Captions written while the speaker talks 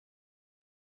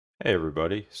Hey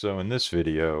everybody, so in this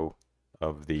video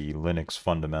of the Linux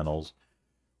fundamentals,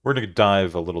 we're going to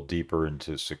dive a little deeper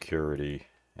into security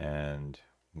and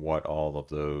what all of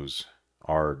those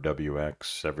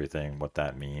RWX, everything, what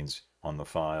that means on the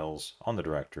files, on the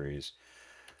directories.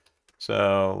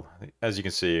 So as you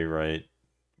can see, right,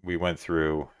 we went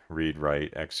through read,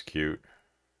 write, execute,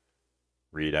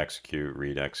 read, execute,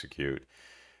 read, execute,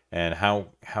 and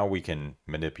how we can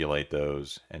manipulate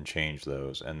those and change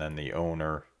those, and then the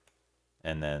owner,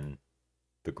 and then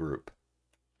the group.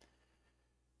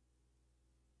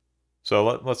 So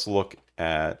let's look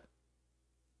at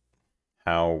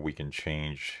how we can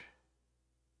change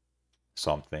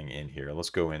something in here. Let's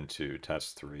go into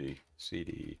test3,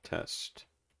 cd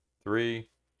test3,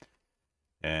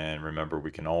 and remember we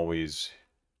can always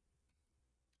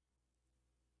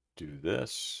do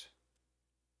this.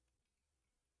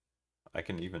 I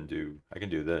can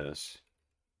do this,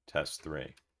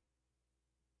 test3,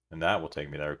 and that will take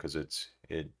me there because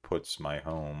it puts my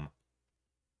home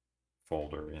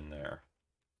folder in there.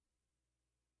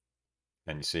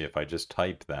 And you see, if I just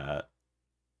type that,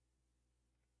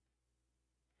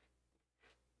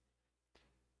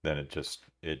 then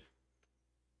it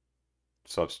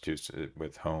substitutes it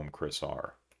with home Chris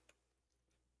R.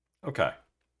 Okay.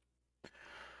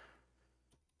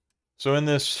 So in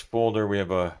this folder, we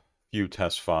have a few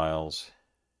test files.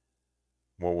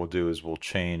 What we'll do is we'll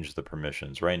change the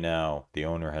permissions. Right now, the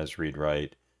owner has read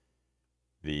write,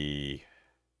 the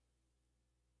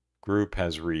group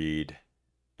has read,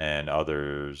 and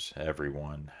others,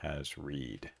 everyone has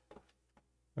read.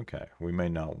 Okay, we may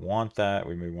not want that.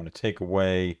 We may want to take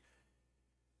away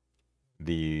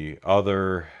the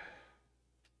other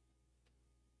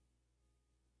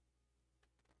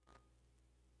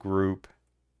group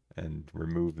and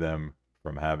remove them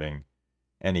from having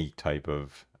any type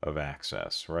of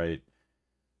access, right?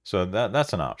 So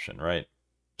that's an option, right?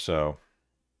 So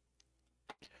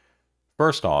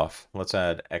first off, let's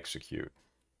add execute.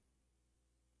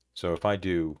 So if I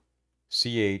do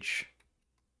chmod,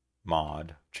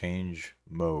 change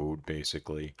mode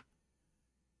basically,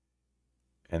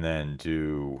 and then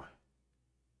do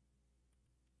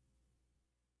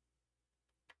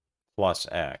plus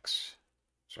X,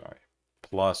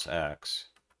 plus X,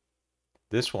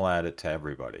 this will add it to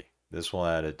everybody. This will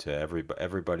add it to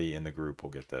everybody in the group will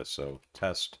get this. So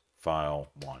test file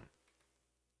 1.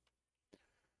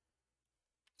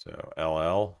 So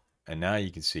LL, and now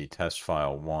you can see test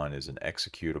file 1 is an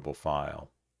executable file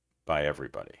by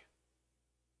everybody.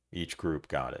 Each group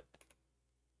got it.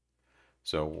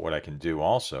 So what I can do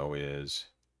also is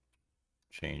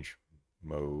change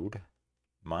mode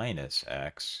minus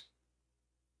X.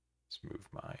 Let's move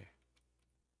my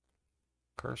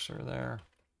cursor there.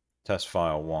 Test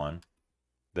file 1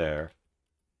 there.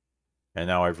 And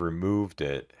now I've removed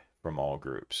it from all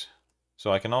groups.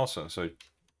 So I can also, so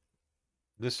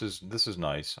this is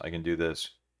nice. I can do this.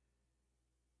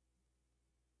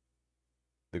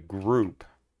 The group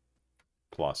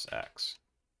plus X.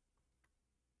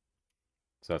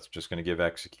 So that's just going to give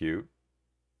execute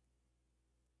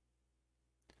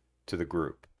to the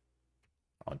group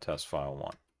on test file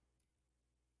 1.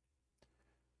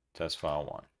 Test file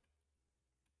 1.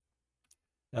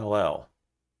 LL.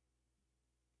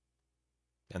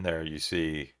 And there you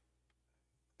see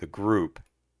the group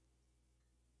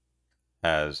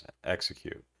has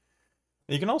execute.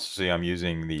 You can also see I'm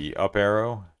using the up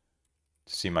arrow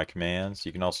to see my commands.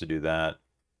 You can also do that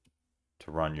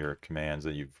to run your commands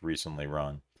that you've recently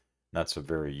run. That's a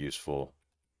very useful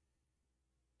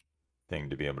thing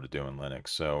to be able to do in Linux.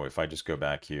 So if I just go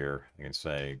back here, I can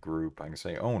say group, I can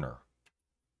say owner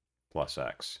plus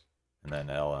X, and then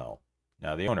LL.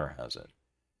 Now the owner has it.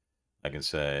 I can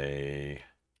say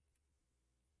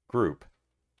group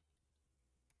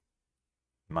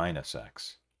minus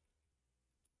X.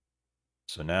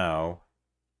 So now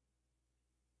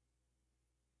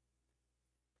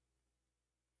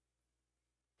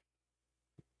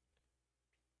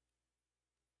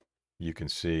you can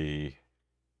see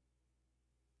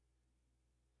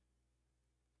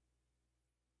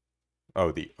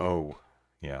the O.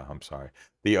 Yeah, I'm sorry.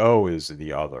 The O is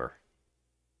the other,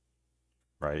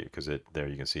 right? Because there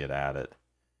you can see it added.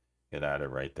 It added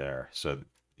right there. So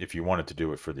if you wanted to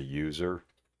do it for the user,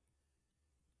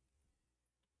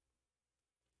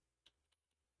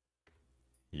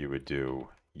 you would do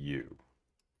U.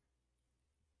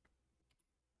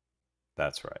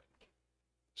 That's right.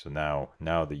 So now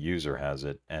the user has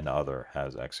it and other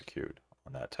has execute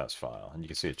on that test file. And you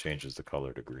can see it changes the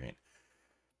color to green.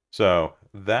 So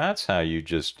that's how you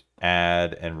just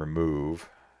add and remove.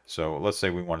 So let's say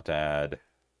we wanted to add,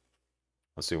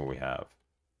 let's see what we have.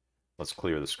 Let's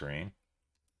clear the screen.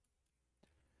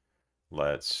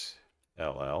 Let's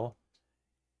LL.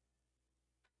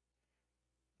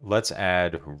 Let's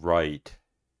add write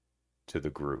to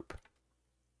the group.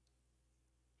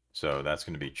 So that's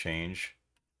going to be change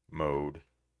mode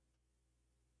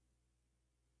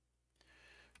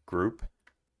group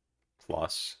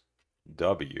plus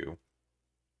W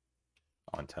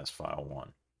on test file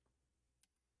 1.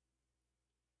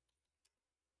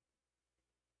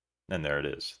 And there it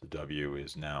is. The W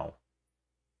is now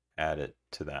added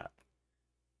to that.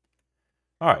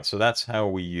 All right, so that's how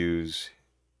we use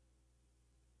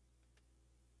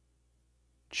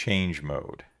change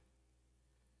mode.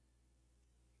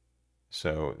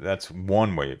 So that's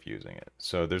one way of using it.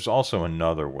 So there's also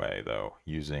another way, though,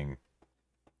 using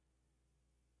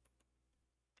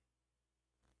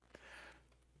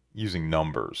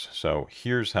numbers. So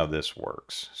here's how this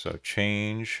works. So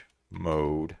change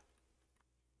mode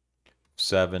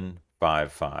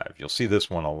 755. You'll see this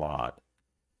one a lot.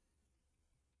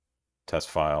 Test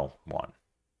file 1.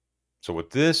 So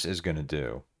what this is going to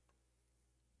do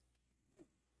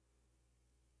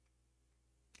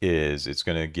is it's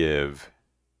going to give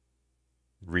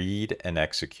read and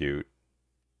execute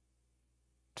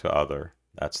to other.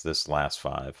 That's this last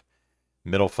 5.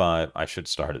 Middle 5, I should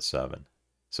start at 7.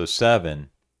 So 7,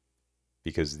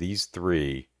 because these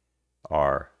 3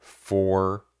 are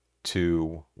 4,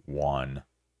 2, 1,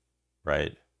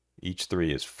 right? Each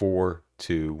 3 is 4,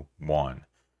 2, 1.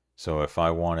 So if I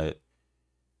wanted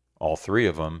all 3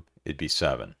 of them, it'd be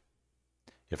 7.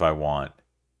 If I want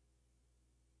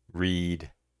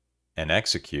read and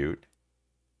execute,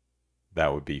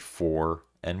 that would be 4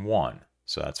 and 1.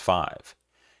 So that's 5.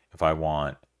 If I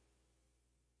want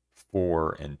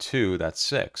 4 and 2, that's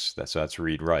 6. That's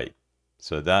read write.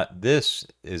 So this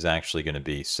is actually going to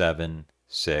be 7,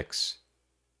 6,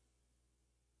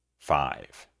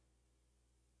 5.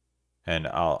 And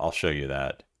I'll show you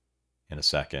that in a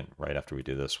second, right after we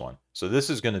do this one. So this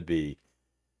is going to be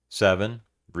 7,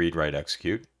 read, write,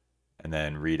 execute, and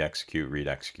then read, execute, read,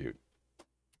 execute.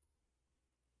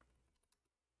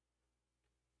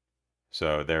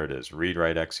 So there it is, read,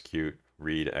 write, execute,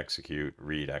 read, execute,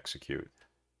 read, execute.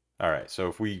 All right, so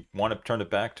if we want to turn it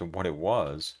back to what it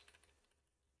was,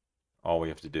 all we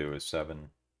have to do is 7,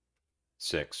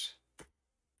 6,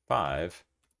 5,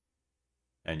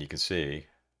 and you can see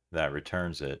that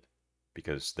returns it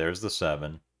because there's the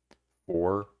 7,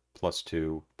 4 plus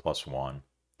 2 plus 1,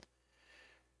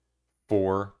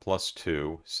 4 plus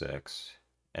 2, 6,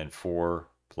 and 4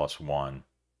 plus 1,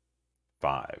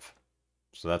 5.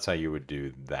 So that's how you would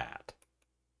do that.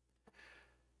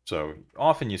 So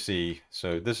often you see,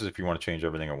 so this is if you want to change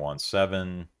everything at once,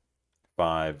 7,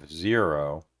 5,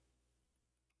 0.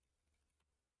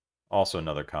 Also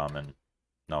another common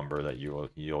number that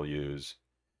you'll use.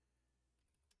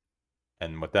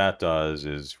 And what that does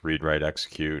is read, write,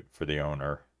 execute for the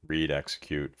owner, read,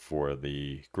 execute for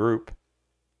the group,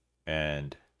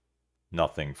 and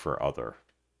nothing for other.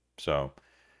 So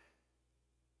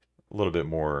a little bit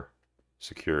more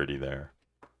security there.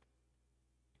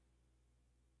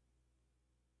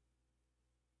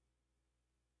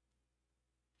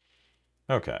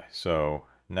 Okay, so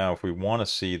now if we want to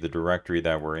see the directory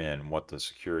that we're in, what the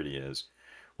security is,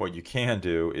 what you can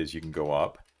do is you can go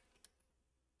up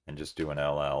and just do an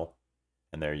LL,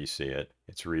 and there you see it.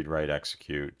 It's read, write,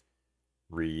 execute,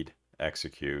 read,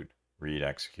 execute, read,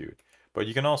 execute. But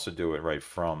you can also do it right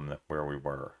from where we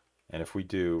were. And if we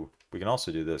can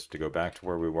also do this to go back to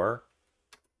where we were.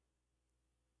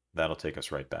 That'll take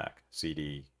us right back.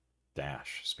 CD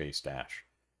dash, space dash.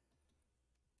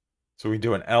 So we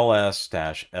do an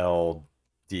ls-ld,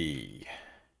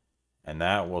 and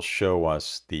that will show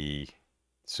us the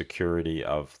security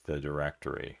of the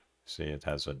directory. See, it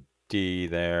has a D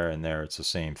there, and there it's the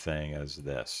same thing as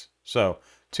this. So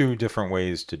 2 different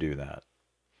ways to do that.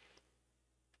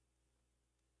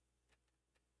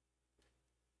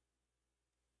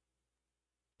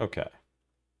 Okay.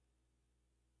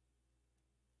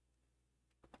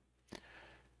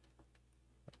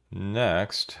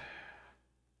 Next,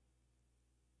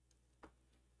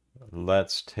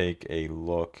 let's take a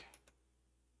look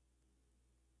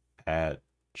at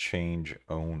change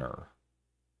owner.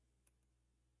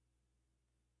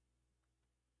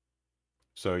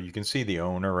 So you can see the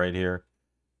owner right here,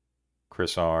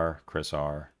 Chris R, Chris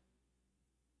R.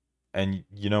 And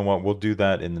you know what? We'll do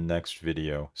that in the next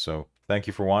video. So thank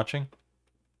you for watching,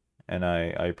 and I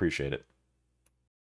appreciate it.